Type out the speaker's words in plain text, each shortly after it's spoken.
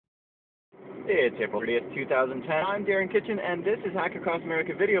It's April 30th, 2010. I'm Darren Kitchen, and this is Hack Across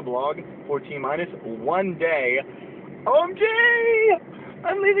America video blog for T-1 day. OMG!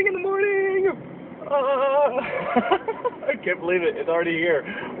 I'm leaving in the morning! I can't believe it. It's already here.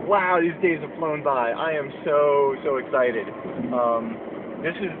 Wow, these days have flown by. I am so excited.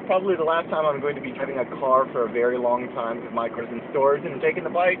 This is probably the last time I'm going to be driving a car for a very long time because my car's in stores, and taking the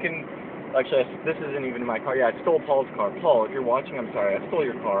bike and... Actually, this isn't even my car. Yeah, I stole Paul's car. Paul, if you're watching, I'm sorry. I stole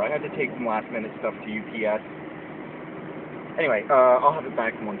your car. I had to take some last-minute stuff to UPS. Anyway, I'll have it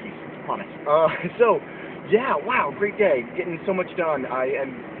back in one piece. Promise. So, yeah, wow, great day. Getting so much done.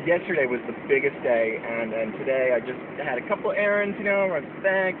 Yesterday was the biggest day, and today I just had a couple errands, you know, run to the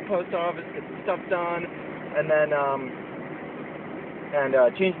bank, post office, get some stuff done, and then,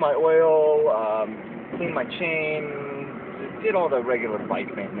 change my oil, clean my chain, did all the regular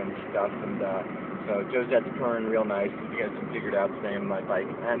bike maintenance stuff, and so Josette's purring real nice. You guys have figured out the name of my bike,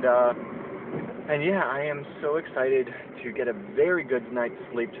 and yeah, I am so excited to get a very good night's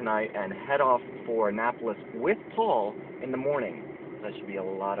sleep tonight and head off for Annapolis with Paul in the morning. That should be a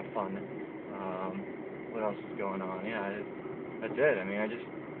lot of fun. What else is going on? Yeah, that's it. I mean,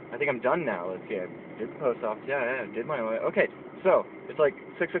 I think I'm done now. Let's see. I did the post office. Yeah, I did my oil. Okay, so it's like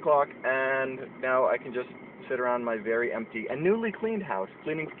 6 o'clock, and now I can just sit around my very empty and newly cleaned house.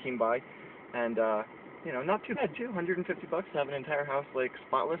 Cleaning came by, and you know, not too bad too. $150 to have an entire house like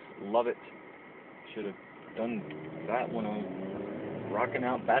spotless. Love it. Should have done that when I was rocking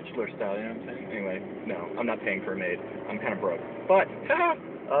out bachelor style. You know what I'm saying? Anyway, no, I'm not paying for a maid. I'm kind of broke. But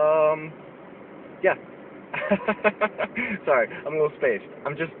yeah. Sorry, I'm a little spaced.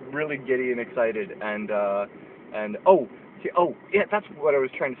 I'm just really giddy and excited, and oh yeah, that's what I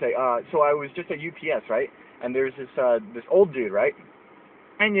was trying to say. So I was just at UPS, right? And there's this old dude, right?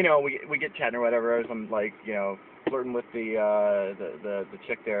 And you know, we get chatting or whatever. As I'm like, you know, flirting with the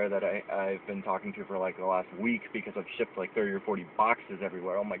chick there that I've been talking to for like the last week because I've shipped like 30 or 40 boxes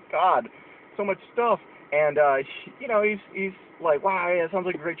everywhere. Oh my God, so much stuff. And you know, he's like, wow, yeah, it sounds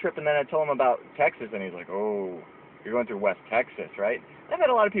like a great trip. And then I tell him about Texas, and he's like, oh, you're going through West Texas, right? I've had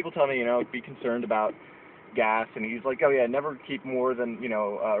a lot of people tell me, you know, be concerned about gas, and he's like, oh yeah, never keep more than, you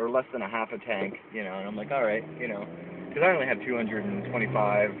know, or less than a half a tank, you know. And I'm like, all right, you know, because I only have 225,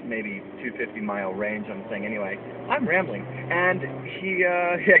 maybe 250 mile range on the thing. Anyway, I'm rambling, and he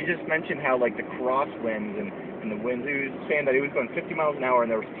just mentioned how like the crosswinds and the winds. He was saying that he was going 50 miles an hour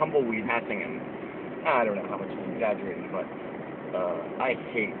and there was tumbleweed passing him. I don't know how much he's exaggerating, but I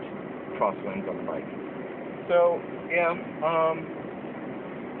hate crosswinds on the bike. So yeah,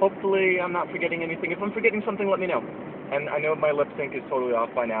 hopefully I'm not forgetting anything. If I'm forgetting something, let me know. And I know my lip sync is totally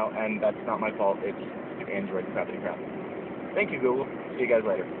off by now, and that's not my fault. It's Android crappity crap. Thank you, Google. See you guys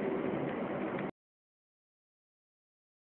later.